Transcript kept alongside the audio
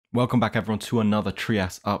Welcome back everyone to another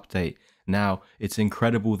Trias update. Now, it's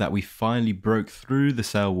incredible that we finally broke through the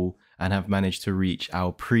sell wall and have managed to reach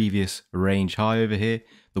our previous range high over here,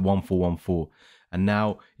 the 1414. And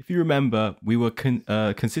now, if you remember, we were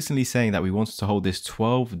consistently saying that we wanted to hold this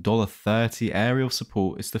 $12.30 area of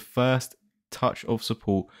support. It's the first touch of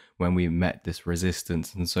support when we met this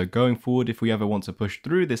resistance. And so going forward, if we ever want to push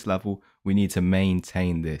through this level, we need to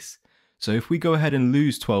maintain this. So if we go ahead and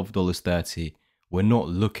lose $12.30, we're not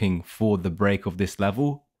looking for the break of this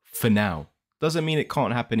level for now. Doesn't mean it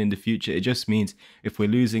can't happen in the future. It just means if we're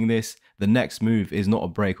losing this, the next move is not a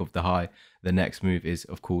break of the high. The next move is,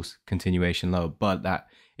 of course, continuation low. But that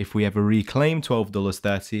if we ever reclaim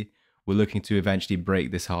 $12.30, we're looking to eventually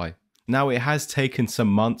break this high. Now, it has taken some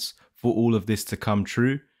months for all of this to come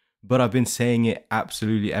true, but I've been saying it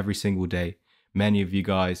absolutely every single day. Many of you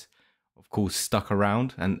guys, of course, stuck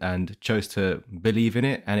around and chose to believe in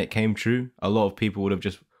it, and it came true. A lot of people would have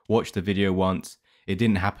just watched the video once, it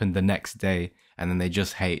didn't happen the next day, and then they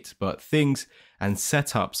just hate. But things and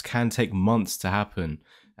setups can take months to happen,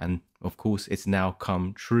 and of course it's now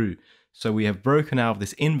come true. So we have broken out of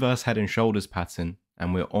this inverse head and shoulders pattern,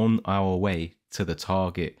 and we're on our way to the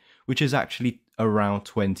target, which is actually around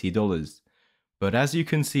 $20. But as you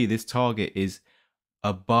can see, this target is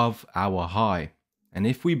above our high. And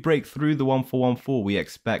if we break through the 1414, we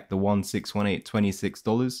expect the 1618,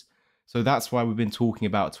 $26. So that's why we've been talking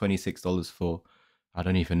about $26 for I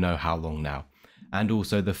don't even know how long now. And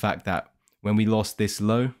also the fact that when we lost this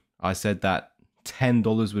low, I said that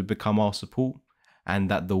 $10 would become our support, and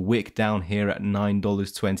that the wick down here at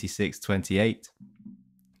 $9.2628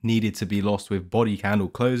 needed to be lost with body candle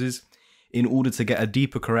closes in order to get a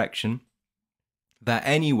deeper correction that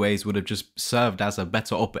anyways would have just served as a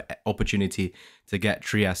better opportunity to get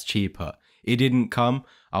Trias cheaper. It didn't come.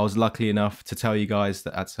 I was lucky enough to tell you guys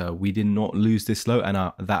that we did not lose this low, and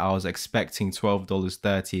that I was expecting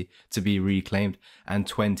 $12.30 to be reclaimed and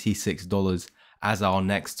 $26 as our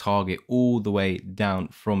next target, all the way down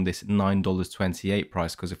from this $9.28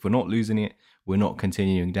 price. Because if we're not losing it, we're not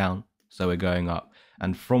continuing down, so we're going up.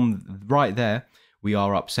 And from right there, we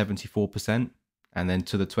are up 74%. And then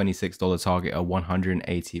to the $26 target, a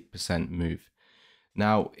 180% move.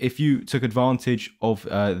 Now, if you took advantage of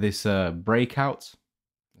this breakout,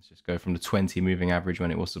 let's just go from the 20 moving average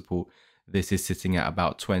when it was support. This is sitting at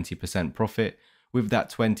about 20% profit, with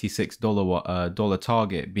that $26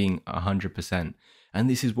 target being 100%. And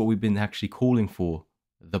this is what we've been actually calling for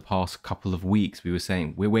the past couple of weeks. We were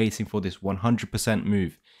saying we're waiting for this 100%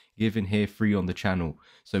 move given here free on the channel.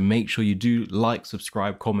 So make sure you do like,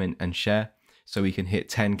 subscribe, comment, and share, so we can hit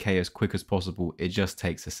 10K as quick as possible. It just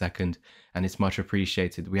takes a second, and it's much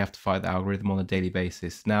appreciated. We have to fight the algorithm on a daily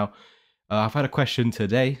basis. Now, I've had a question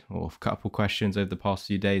today, or a couple questions over the past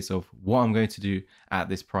few days, of what I'm going to do at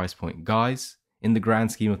this price point. Guys, in the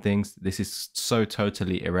grand scheme of things, this is so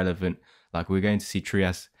totally irrelevant. Like, we're going to see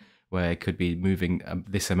Trias where it could be moving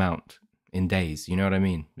this amount in days. You know what I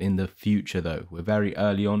mean? In the future, though, we're very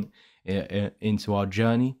early on into our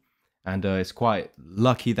journey. And it's quite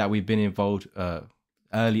lucky that we've been involved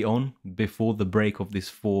early on before the break of this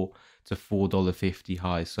 $4 to $4.50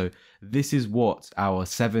 high. So this is what our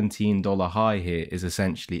 $17 high here is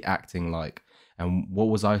essentially acting like. And what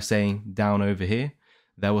was I saying down over here?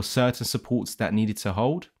 There were certain supports that needed to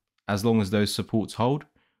hold. As long as those supports hold,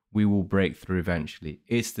 we will break through eventually.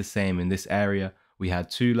 It's the same in this area. We had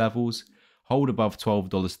two levels. Hold above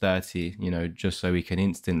 $12.30, you know, just so we can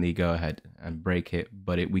instantly go ahead and break it.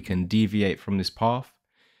 But we can deviate from this path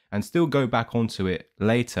and still go back onto it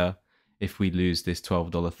later if we lose this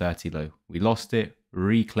 $12.30 low. We lost it,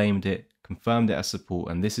 reclaimed it, confirmed it as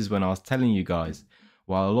support. And this is when I was telling you guys,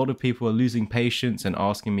 while a lot of people are losing patience and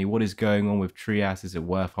asking me what is going on with Trias, is it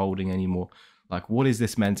worth holding anymore? Like, what is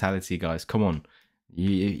this mentality, guys? Come on.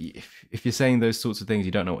 If you're saying those sorts of things,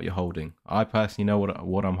 you don't know what you're holding. I personally know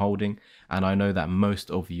what I'm holding, and I know that most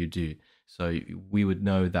of you do. So we would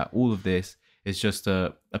know that all of this is just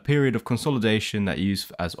a period of consolidation that you use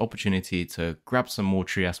as opportunity to grab some more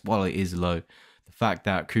Trias while it is low. The fact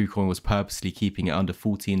that KuCoin was purposely keeping it under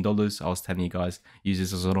 $14, I was telling you guys, use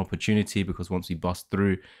this as an opportunity, because once we bust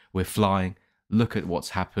through, we're flying. Look at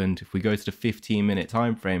what's happened. If we go to the 15-minute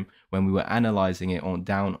time frame when we were analyzing it on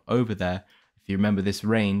down over there, if you remember this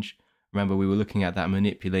range, remember we were looking at that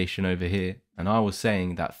manipulation over here, and I was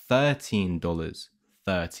saying that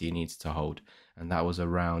 $13.30 needs to hold, and that was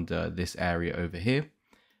around this area over here.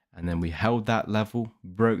 And then we held that level,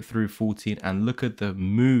 broke through 14, and look at the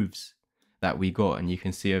moves that we got. And you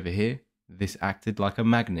can see over here, this acted like a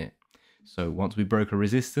magnet. So once we broke a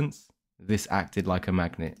resistance, this acted like a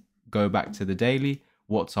magnet. Go back to the daily.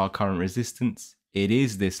 What's our current resistance? it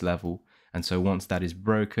is this level. And so once that is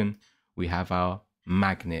broken, we have our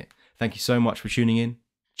magnet. Thank you so much for tuning in.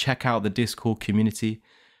 Check out the Discord community.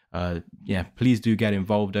 Yeah, please do get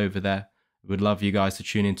involved over there. We'd love you guys to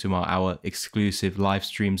tune into our exclusive live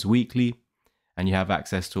streams weekly, and you have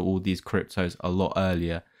access to all these cryptos a lot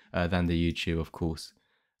earlier than the YouTube, of course.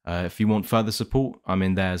 If you want further support, I'm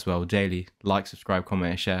in there as well daily. Like, subscribe,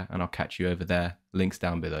 comment, and share, and I'll catch you over there. Links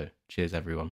down below. Cheers, everyone.